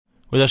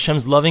With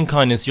Hashem's loving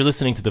kindness, you're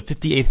listening to the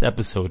 58th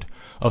episode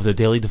of the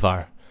Daily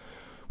Dvar.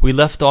 We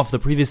left off the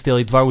previous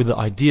Daily Dvar with the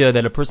idea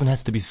that a person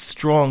has to be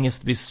strong,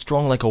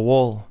 like a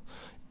wall.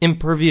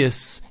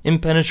 Impervious,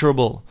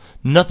 impenetrable.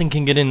 Nothing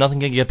can get in,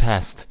 nothing can get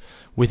past.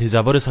 With his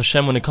avodas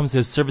Hashem, when it comes to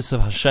his service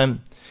of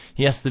Hashem,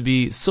 he has to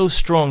be so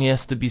strong, he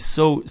has to be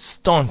so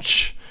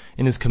staunch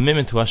in his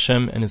commitment to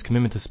Hashem and his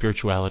commitment to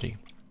spirituality.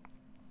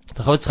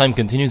 The Chofetz Chaim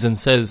continues and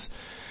says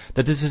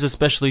that this is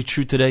especially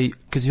true today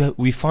because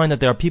we find that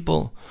there are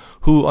people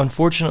who,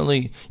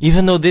 unfortunately,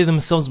 even though they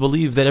themselves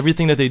believe that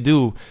everything that they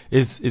do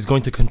is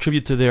going to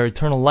contribute to their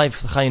eternal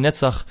life, Chayei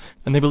Netzach,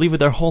 and they believe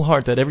with their whole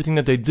heart that everything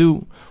that they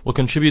do will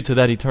contribute to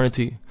that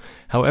eternity.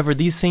 However,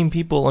 these same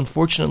people,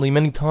 unfortunately,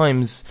 many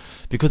times,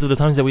 because of the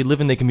times that we live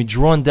in, they can be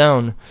drawn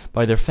down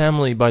by their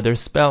family, by their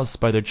spouse,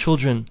 by their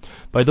children,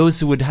 by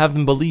those who would have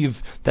them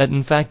believe that,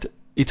 in fact,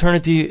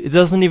 eternity, it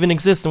doesn't even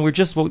exist, and we're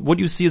just, what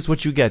you see is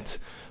what you get.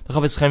 The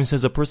Chofetz Chaim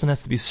says a person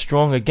has to be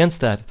strong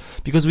against that,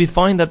 because we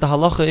find that the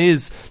halacha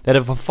is that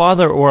if a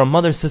father or a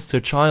mother says to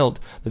a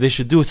child that they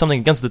should do something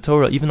against the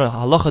Torah, even a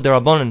halacha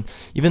derabanan,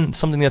 even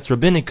something that's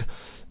rabbinic,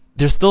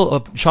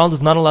 a child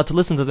is not allowed to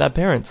listen to that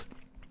parent.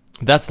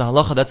 That's the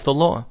halacha, that's the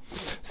law.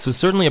 So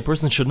certainly a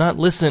person should not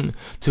listen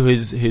to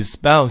his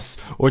spouse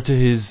or to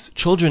his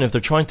children if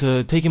they're trying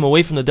to take him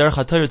away from the Derech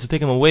HaTorah, to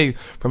take him away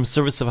from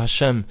service of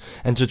Hashem,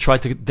 and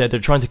that they're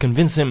trying to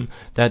convince him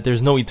that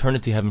there's no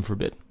eternity, heaven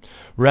forbid.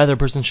 Rather, a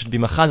person should be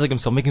machazek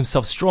himself, make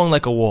himself strong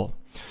like a wall.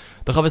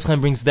 The Chofetz Chaim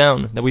brings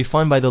down that we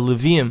find by the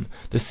Levium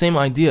the same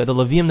idea. The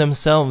Levium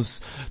themselves,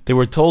 they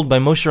were told by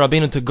Moshe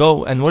Rabbeinu to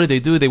go, and what did they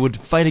do? They would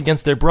fight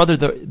against their brother,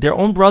 their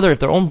own brother. If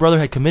their own brother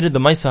had committed the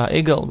Maisa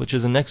HaEgel, which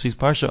is in next week's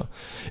Parsha,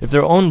 if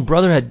their own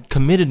brother had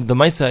committed the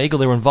Maisa HaEgel,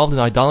 they were involved in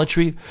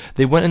idolatry,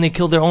 they went and they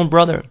killed their own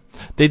brother.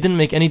 They didn't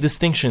make any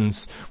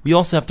distinctions. We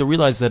also have to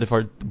realize that if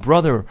our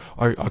brother,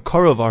 our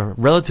karov, our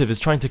relative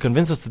is trying to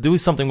convince us to do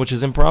something which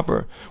is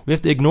improper, we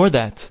have to ignore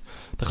that.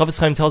 The Chofetz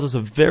Chaim tells us a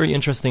very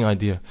interesting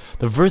idea.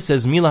 The verse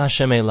says, Mila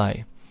Hashem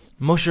Elai.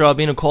 Moshe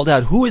Rabbeinu called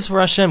out, who is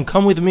for Hashem?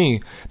 Come with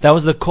me. That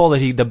was the call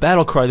the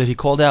battle cry that he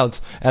called out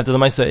after the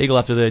Maisa HaEgel,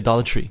 after the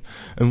idolatry.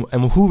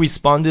 And who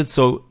responded?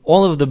 So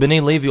all of the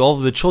Bnei Levi, all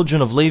of the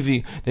children of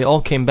Levi, they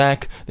all came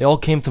back. They all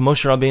came to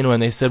Moshe Rabbeinu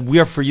and they said, we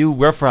are for you,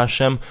 we're for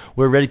Hashem,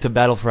 we're ready to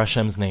battle for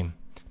Hashem's name.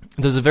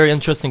 There's a very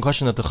interesting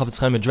question that the Chofetz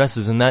Chaim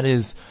addresses, and that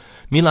is,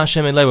 Mila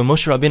Hashem Elai, when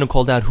Moshe Rabbeinu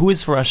called out, who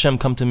is for Hashem?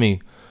 Come to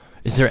me.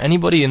 Is there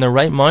anybody in their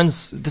right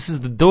minds? This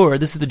is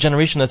the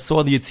generation that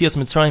saw the Yetzias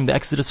Mitzrayim, the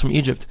Exodus from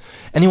Egypt.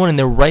 Anyone in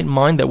their right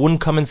mind that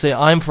wouldn't come and say,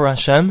 I'm for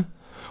Hashem?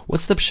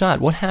 What's the pshat?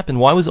 What happened?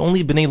 Why was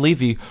only Bnei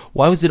Levi?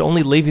 Why was it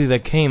only Levi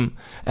that came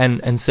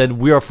and said,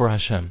 we are for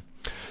Hashem?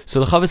 So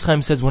the Chofetz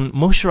Chaim says, when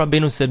Moshe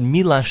Rabbeinu said,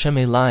 Mila Hashem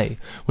Elai,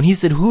 when he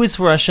said, who is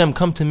for Hashem,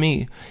 come to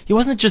me, he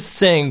wasn't just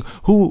saying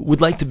who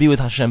would like to be with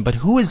Hashem, but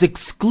who is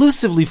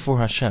exclusively for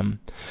Hashem.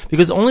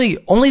 Because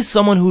only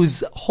someone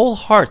whose whole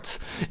heart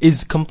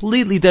is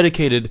completely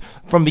dedicated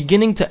from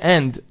beginning to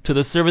end to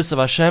the service of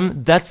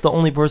Hashem, that's the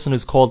only person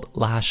who's called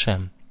La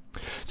Hashem.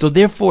 So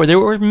therefore, there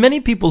were many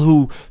people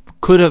who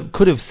could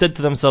have said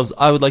to themselves,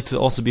 I would like to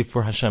also be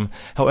for Hashem.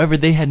 However,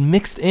 they had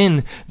mixed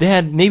in,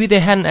 maybe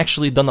they hadn't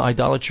actually done the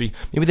idolatry,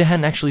 maybe they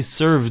hadn't actually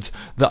served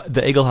the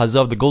Egel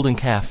Hazav, the golden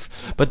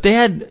calf, but they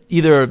had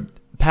either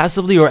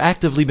passively or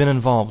actively been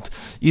involved,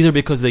 either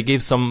because they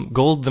gave some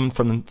gold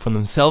from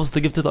themselves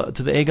to give to the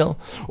Egel,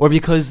 or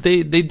because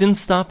they didn't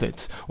stop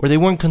it, or they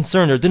weren't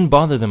concerned, or it didn't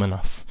bother them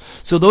enough.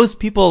 So those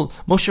people,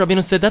 Moshe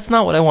Rabbeinu said, that's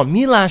not what I want.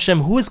 Mila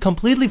Hashem, who is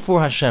completely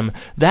for Hashem,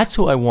 that's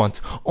who I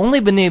want.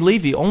 Only Bnei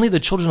Levi, only the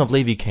children of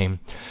Levi came.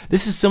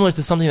 This is similar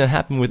to something that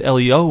happened with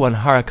Eliyahu on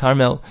Har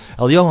HaKarmel.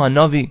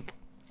 Eliyahu HaNavi,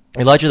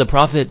 Elijah the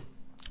prophet.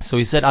 So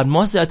he said, he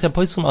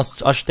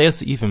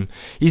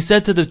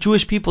said to the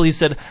Jewish people, he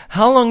said,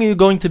 how long are you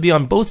going to be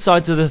on both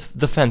sides of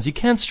the fence? You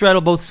can't straddle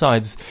both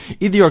sides.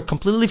 Either you're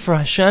completely for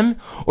Hashem,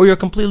 or you're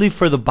completely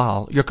for the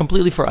Baal. You're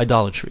completely for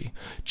idolatry.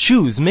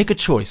 Choose, make a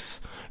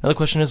choice. Now the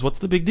question is, what's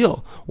the big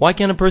deal? Why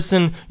can't a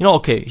person,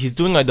 okay, he's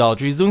doing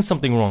idolatry, he's doing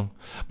something wrong.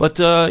 But,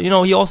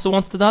 he also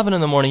wants to daven in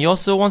the morning, he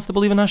also wants to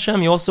believe in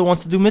Hashem, he also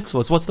wants to do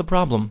mitzvahs. What's the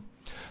problem?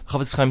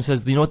 Chofetz Chaim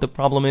says, you know what the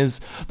problem is?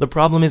 The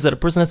problem is that a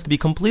person has to be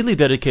completely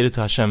dedicated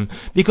to Hashem,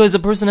 because a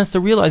person has to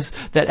realize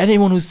that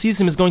anyone who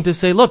sees him is going to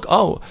say, look,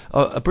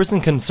 a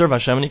person can serve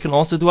Hashem and he can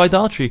also do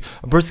idolatry.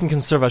 A person can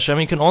serve Hashem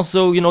and he can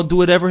also, do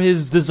whatever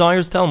his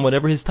desires tell him,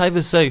 whatever his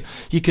taivas say.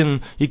 He can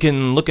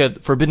look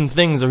at forbidden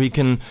things, or he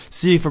can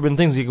see forbidden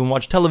things, he can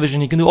watch television,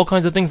 he can do all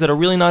kinds of things that are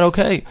really not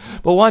okay.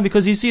 But why?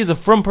 Because he sees a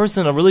frum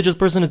person, a religious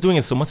person is doing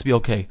it, so it must be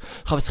okay.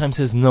 Chofetz Chaim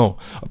says, no.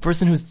 A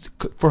person who's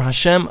for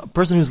Hashem, a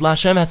person who's La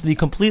Hashem has to be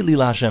completely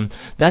completely LaHashem.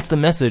 That's the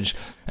message.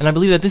 And I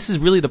believe that this is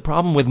really the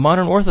problem with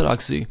modern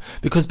orthodoxy,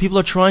 because people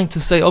are trying to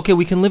say, okay,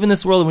 we can live in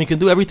this world and we can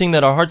do everything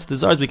that our hearts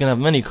desires. We can have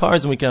many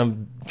cars and we can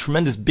have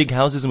tremendous big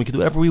houses and we can do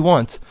whatever we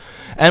want.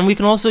 And we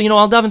can also,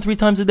 I'll daven 3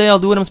 times a day. I'll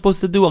do what I'm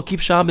supposed to do. I'll keep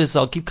Shabbos.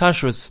 I'll keep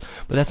kashrus.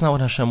 But that's not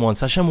what Hashem wants.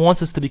 Hashem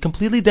wants us to be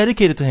completely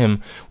dedicated to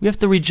Him. We have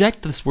to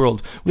reject this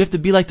world. We have to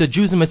be like the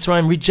Jews in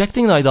Mitzrayim,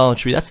 rejecting the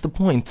idolatry. That's the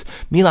point.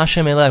 Mila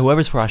Hashem Eleh.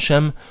 Whoever's for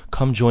Hashem,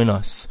 come join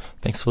us.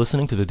 Thanks for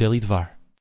listening to the Daily Dvar.